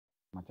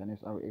My channel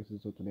is RX.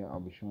 So today I'll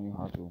be showing you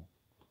how to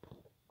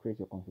create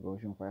a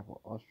configuration file for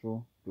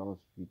Austroplus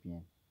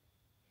VPN.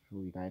 So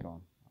we guide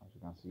on, as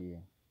you can see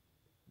here.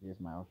 Here's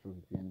my Austro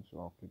VPN, so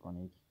I'll click on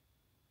it.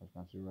 As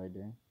you can see right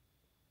there.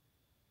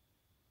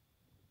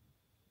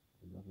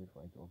 Just wait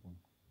for it to open.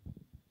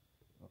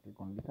 So I'll click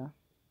on later,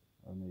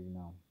 or maybe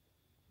now.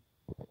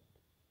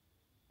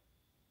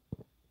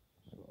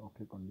 So I'll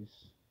click on this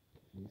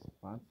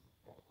part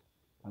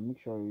and make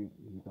sure you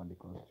hit on the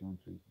costume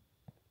to it.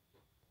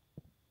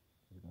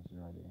 As you can see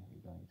right there,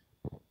 hit on it.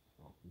 So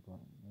I'll click on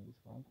this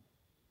part.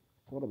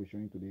 So what I'll be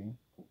showing you today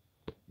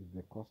is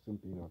the custom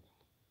payload.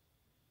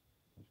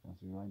 As you can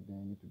see right there,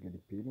 you need to get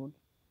the payload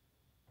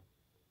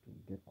to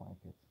get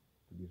connected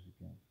to this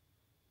VPN.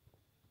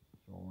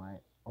 So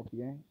right up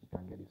here, you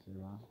can get the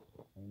server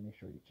and make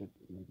sure you check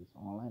if it is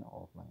online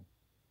or offline.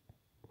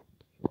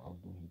 So I'll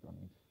do hit on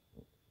it.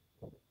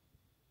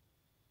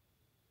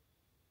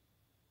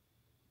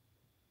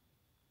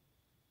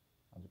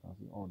 As you can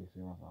see, all the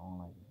servers are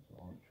online. So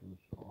I'll choose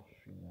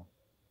Australia.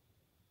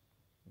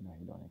 Then I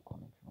hit on a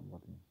connection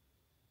button.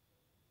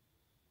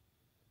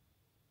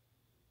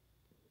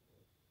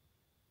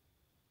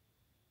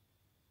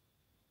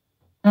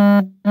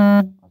 As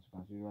you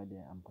can see right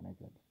there, I'm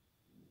connected.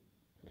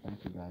 So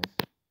thank you guys.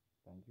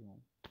 Thank you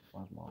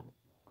once more.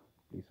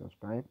 Please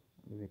subscribe,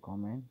 leave a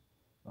comment,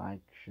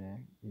 like, share.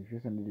 If you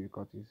face any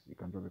difficulties, you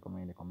can drop a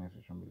comment in the comment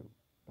section below.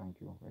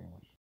 Thank you very much.